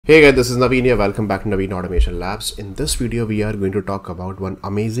Hey guys, this is Naveen here. Welcome back to Naveen Automation Labs. In this video, we are going to talk about one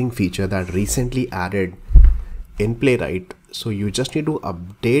amazing feature that recently added in Playwright. So you just need to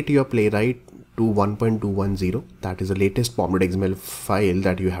update your Playwright to 1.210. That is the latest .XML file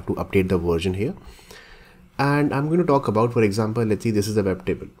that you have to update the version here. And I'm going to talk about, for example, let's see, this is a web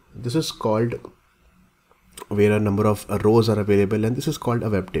table. This is called where a number of rows are available, and this is called a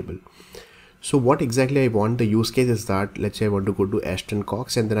web table. So what exactly I want, the use case is that, let's say I want to go to Ashton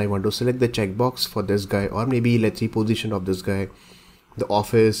Cox and then I want to select the checkbox for this guy, or maybe let's see position of this guy, the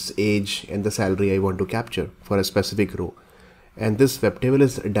office, age, and the salary I want to capture for a specific row. And this web table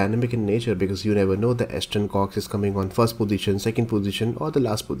is dynamic in nature because you never know the Ashton Cox is coming on first position, second position, or the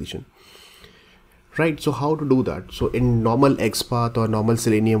last position. Right, so how to do that? So in normal XPath or normal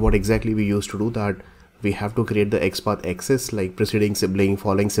Selenium, what exactly we used to do that? We have to create the XPath access like preceding sibling,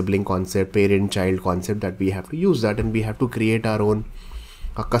 following sibling concept, parent child concept, that we have to use that, and we have to create our own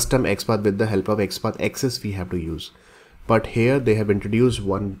custom XPath with the help of XPath access we have to use. But here they have introduced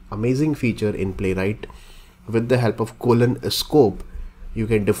one amazing feature in Playwright. With the help of :scope, you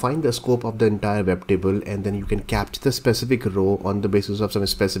can define the scope of the entire web table, and then you can capture the specific row on the basis of some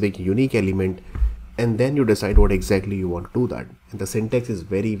specific unique element, and then you decide what exactly you want to do that. And the syntax is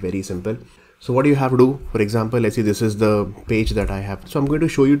very simple. So what do you have to do? For example, let's see, this is the page that I have. So I'm going to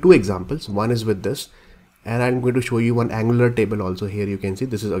show you two examples. One is with this, and I'm going to show you one Angular table also. Here you can see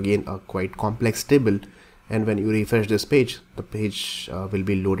this is again a quite complex table, and when you refresh this page, the page will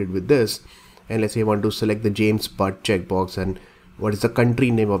be loaded with this. And let's say I want to select the James Butt checkbox, and what is the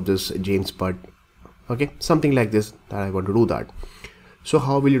country name of this James Butt? Okay, something like this, that I want to do that. So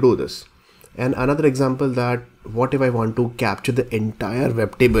how will you do this? And another example, that what if I want to capture the entire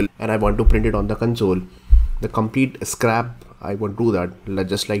web table and I want to print it on the console, the complete scrap, I want to do that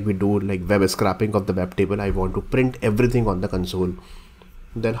just like we do like web scrapping of the web table. I want to print everything on the console.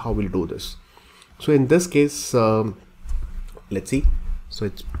 Then how we'll do this? So in this case, let's see. So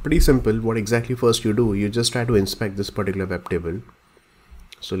it's pretty simple. What exactly first you do, you just try to inspect this particular web table.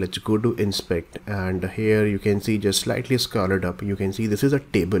 So let's go to inspect, and here you can see, just slightly scroll it up, you can see this is a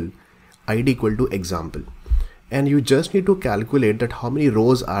table ID equal to example, and you just need to calculate that how many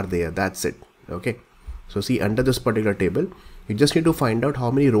rows are there. That's it. Okay, so see, under this particular table you just need to find out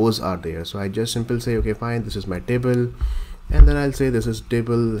how many rows are there. So I just simply say, okay, fine, this is my table, and then I'll say this is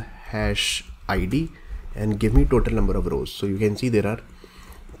table hash ID and give me total number of rows. So you can see there are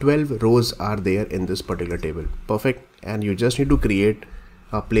 12 rows are there in this particular table. Perfect. And you just need to create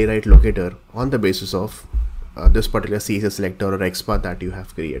a Playwright locator on the basis of this particular CSS selector or XPath that you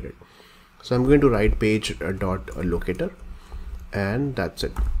have created. So I'm going to write page.locator, and that's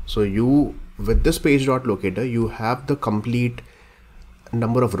it. So you, with this page.locator, you have the complete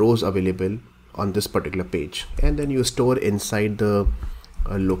number of rows available on this particular page, and then you store inside the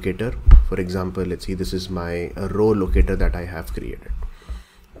locator. For example, let's see, this is my row locator that I have created.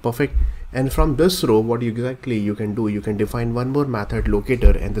 Perfect. And from this row, what exactly you can do, you can define one more method,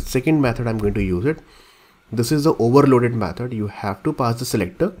 locator, and the second method I'm going to use it. This is the overloaded method. You have to pass the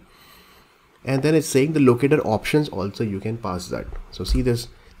selector, and then it's saying the locator options also you can pass that. So see this,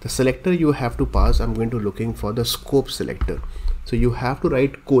 the selector you have to pass, I'm going to looking for the scope selector. So you have to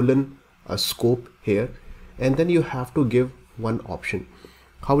write :scope here, and then you have to give one option.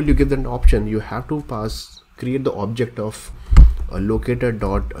 How will you give that option? You have to create the object of a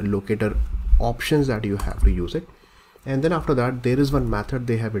locator options that you have to use it. And then after that, there is one method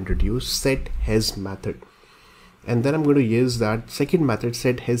they have introduced, setHas method. And then I'm going to use that second method,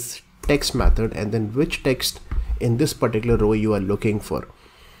 setHas text method, and then which text in this particular row you are looking for.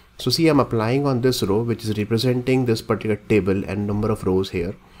 So see, I'm applying on this row, which is representing this particular table and number of rows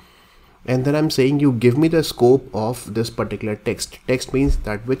here. And then I'm saying you give me the scope of this particular text. Text means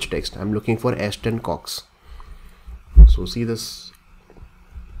that which text I'm looking for, Ashton Cox. So see this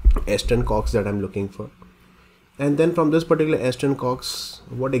Ashton Cox that I'm looking for. And then from this particular Ashton Cox,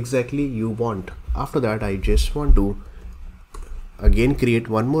 what exactly you want. After that, I just want to again create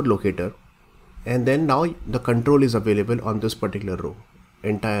one more locator, and then now the control is available on this particular row,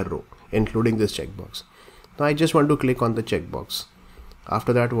 entire row, including this checkbox. Now I just want to click on the checkbox.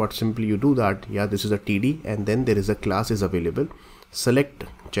 After that, what simply you do that, yeah, this is a TD, and then there is a class is available, select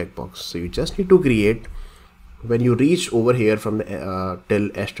checkbox. So you just need to create, when you reach over here from the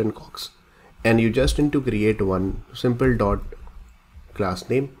till Ashton Cox, and you just need to create one simple dot class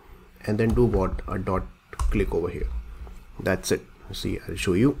name, and then do what, a dot click over here. That's it. See, I'll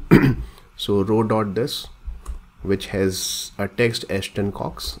show you. So row dot this, which has a text Ashton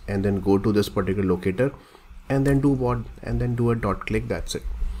Cox, and then go to this particular locator, and then do what, and then do a dot click. That's it.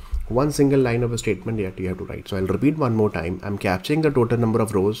 one single line of a statement that you have to write. So I'll repeat one more time. I'm capturing the total number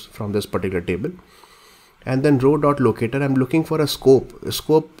of rows from this particular table, and then row.locator, I'm looking for a scope. A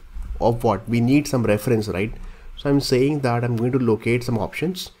scope of what? We need some reference, right? So I'm saying that I'm going to locate some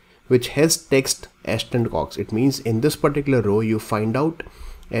options which has text Ashton Cox. It means in this particular row you find out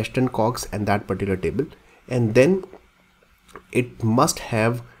Ashton Cox and that particular table, and then it must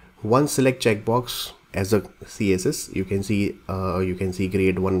have one select checkbox as a CSS. You can see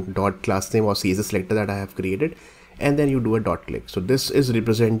create one dot class name or CSS selector that I have created, and then you do a dot click. So this is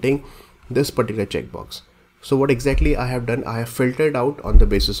representing this particular checkbox. So what exactly I have done, I have filtered out on the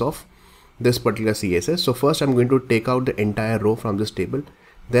basis of this particular CSS. So first I'm going to take out the entire row from this table,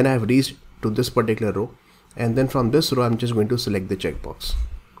 then I have reached to this particular row, and then from this row I'm just going to select the checkbox.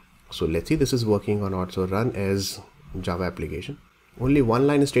 So let's see this is working or not. So run as Java application. Only one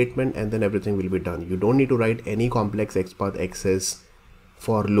line statement and then everything will be done. You don't need to write any complex XPath, access,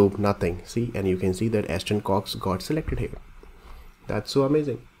 for loop, nothing. See, and you can see that Ashton Cox got selected here. That's so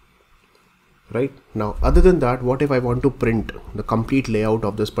amazing. Right now, other than that, what if I want to print the complete layout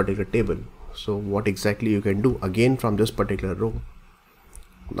of this particular table? So what exactly you can do? Again, from this particular row.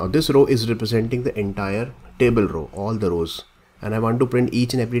 Now this row is representing the entire table row, all the rows, and I want to print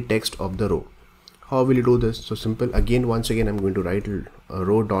each and every text of the row. How will you do this? So simple. Again, once again, I'm going to write a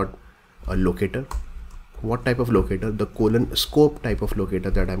row dot a locator. What type of locator? The colon scope type of locator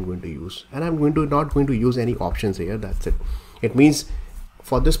that I'm going to use, and I'm not going to use any options here. That's it. It means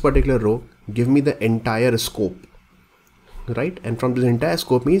for this particular row, give me the entire scope, right? And from this entire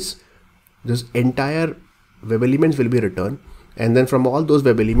scope means this entire web elements will be returned, and then from all those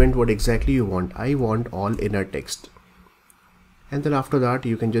web elements, what exactly you want? I want all inner text. And then after that,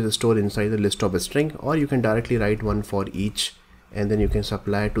 you can just store inside the list of a string, or you can directly write one for each, and then you can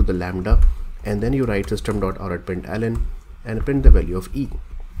supply it to the lambda, and then you write system.out.println and print the value of e.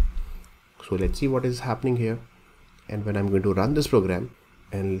 So let's see what is happening here. And when I'm going to run this program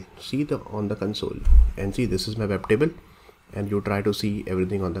and see on the console, and see this is my web table, and you try to see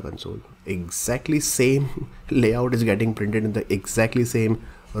everything on the console, exactly same layout is getting printed in the exactly same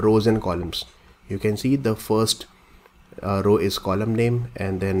rows and columns. You can see the first row is column name,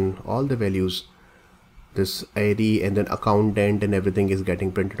 and then all the values, this ID and then accountant and everything is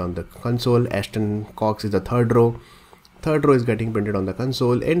getting printed on the console. Ashton Cox is the third row is getting printed on the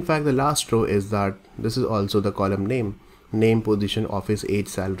console. In fact, the last row is that this is also the column name, position, office, age,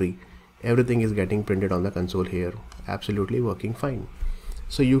 salary. Everything is getting printed on the console here. Absolutely working fine.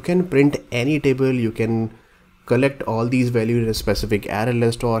 So you can print any table, you can collect all these values in a specific array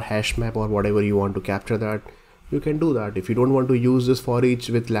list or hash map or whatever you want to capture that. You can do that. If you don't want to use this for each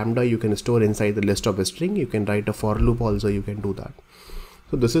with lambda, you can store inside the list of a string. You can write a for loop also, you can do that.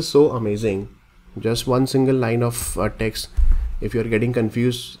 So this is so amazing. Just one single line of text. If you're getting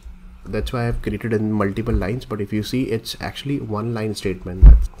confused, that's why I've created in multiple lines, but if you see, it's actually one line statement.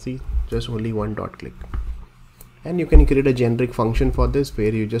 See, just only one dot click. And you can create a generic function for this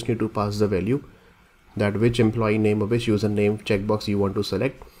where you just need to pass the value, that which employee name or which username checkbox you want to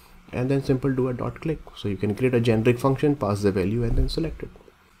select, and then simple do a dot click. So you can create a generic function, pass the value, and then select it.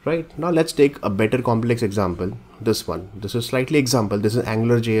 Right now, let's take a better complex example. This is slightly example. This is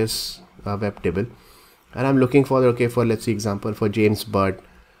AngularJS web table, and I'm looking for let's see example for James Budd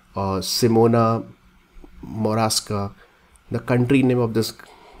or Simona Moraska, the country name of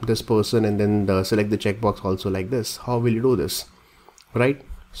this person, and then select the checkbox also like this. How will you do this? Right?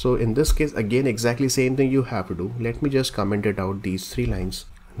 So in this case, again, exactly same thing you have to do. Let me just comment it out, these 3 lines.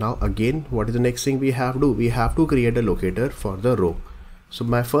 Now again, what is the next thing we have to do? We have to create a locator for the row. So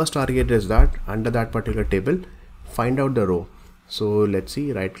my first target is that under that particular table, find out the row. So let's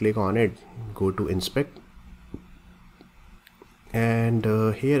see, right click on it, go to inspect, and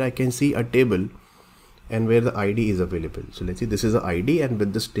here I can see a table and where the ID is available. So let's see, this is the ID, and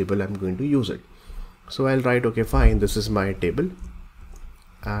with this table I'm going to use it. So I'll write, okay, fine, this is my table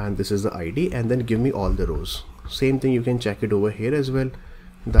and this is the ID, and then give me all the rows. Same thing, you can check it over here as well,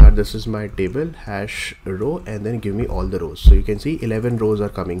 that this is my table hash row, and then give me all the rows. So you can see 11 rows are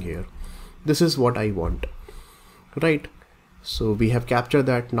coming here. This is what I want, right? So we have captured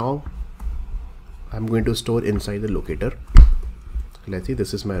that. Now I'm going to store inside the locator. Let's see,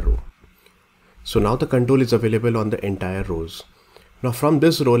 this is my row. So now the control is available on the entire rows. Now from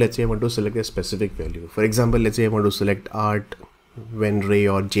this row, let's say I want to select a specific value. For example, let's say I want to select Art,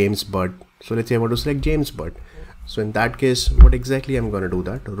 Wenray, or James Budd. So let's say I want to select James Budd. So in that case, what exactly I'm going to do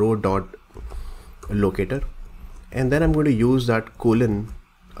that? Row dot locator, and then I'm going to use that colon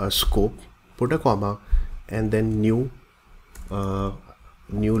scope, put a comma, and then new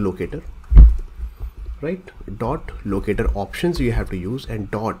locator, right? Dot locator options you have to use,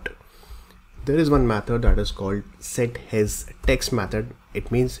 and dot there is one method that is called set his text method.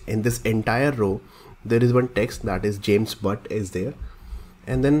 It means in this entire row there is one text, that is James Butt is there,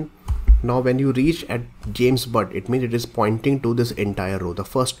 and then now when you reach at James Butt, it means it is pointing to this entire row, the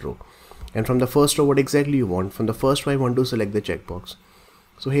first row. And from the first row, what exactly you want? From the first row, I want to select the checkbox.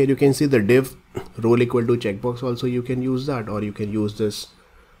 So here you can see the div role equal to checkbox. Also you can use that, or you can use this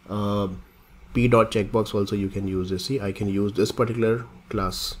p.checkbox. Also you can use this. See, I can use this particular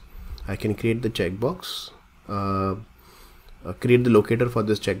class. I can create the checkbox, create the locator for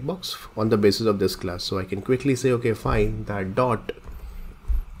this checkbox on the basis of this class. So I can quickly say, okay, fine, that dot,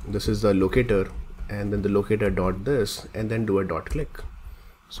 this is the locator, and then the locator dot this, and then do a dot click.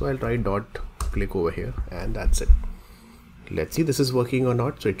 So I'll write dot click over here, and that's it. Let's see this is working or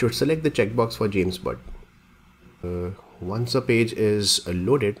not. So it should select the checkbox for James Butt. Once the page is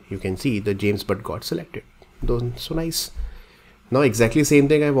loaded, you can see the James Butt got selected. So nice. Now exactly same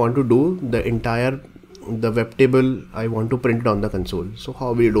thing I want to do, the web table I want to print it on the console. So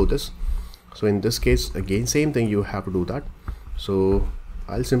how will you do this? So in this case, again same thing, you have to do that. So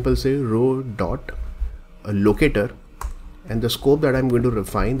I'll simply say row dot locator, and the scope that I'm going to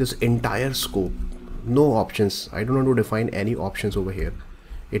refine, this entire scope, no options. I don't want to define any options over here.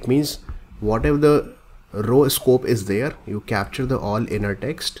 It means whatever the row scope is there, you capture the all inner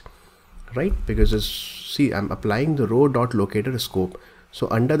text, right? Because see, I'm applying the row dot locator scope. So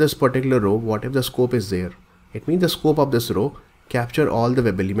under this particular row, whatever the scope is there, it means the scope of this row, capture all the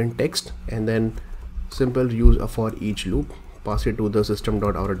web element text, and then simple use a for each loop, pass it to the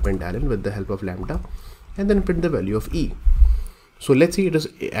system.out.println with the help of lambda, and then print the value of e. So let's see it is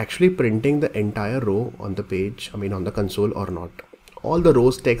actually printing the entire row on the page, on the console or not. All the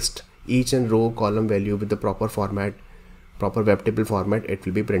rows text, each and row column value with the proper format, proper web table format, it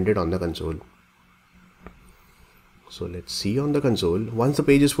will be printed on the console. So let's see on the console. Once the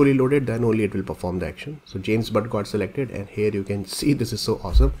page is fully loaded, then only it will perform the action. So James Butt got selected, and here you can see this is so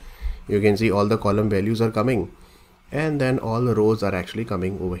awesome. You can see all the column values are coming, and then all the rows are actually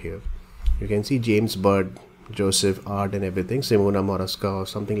coming over here. You can see James Butt, Joseph, Art, and everything, Simona Moraska or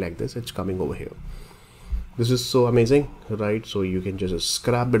something like this, it's coming over here. This is so amazing, right? So you can just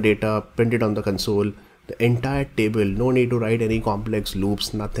scrap the data, print it on the console, the entire table, no need to write any complex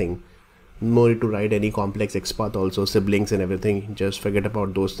loops, nothing. No need to write any complex XPath also, siblings and everything. Just forget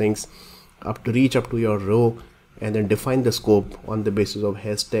about those things. Reach up to your row, and then define the scope on the basis of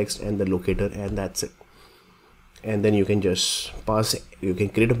his text and the locator, and that's it. And then you can just pass, you can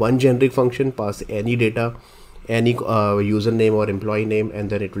create one generic function, pass any data, any username or employee name, and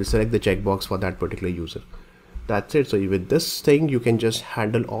then it will select the checkbox for that particular user. That's it. So with this thing, you can just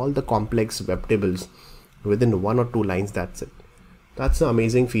handle all the complex web tables within 1 or 2 lines. That's it. That's the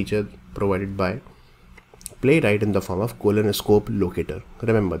amazing feature provided by Playwright in the form of scope locator.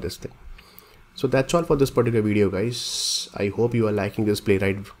 Remember this thing. So that's all for this particular video, guys. I hope you are liking this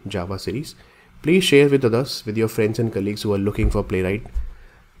Playwright Java series. Please share with others, with your friends and colleagues who are looking for Playwright.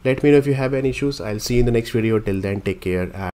 Let me know if you have any issues. I'll see you in the next video. Till then, take care.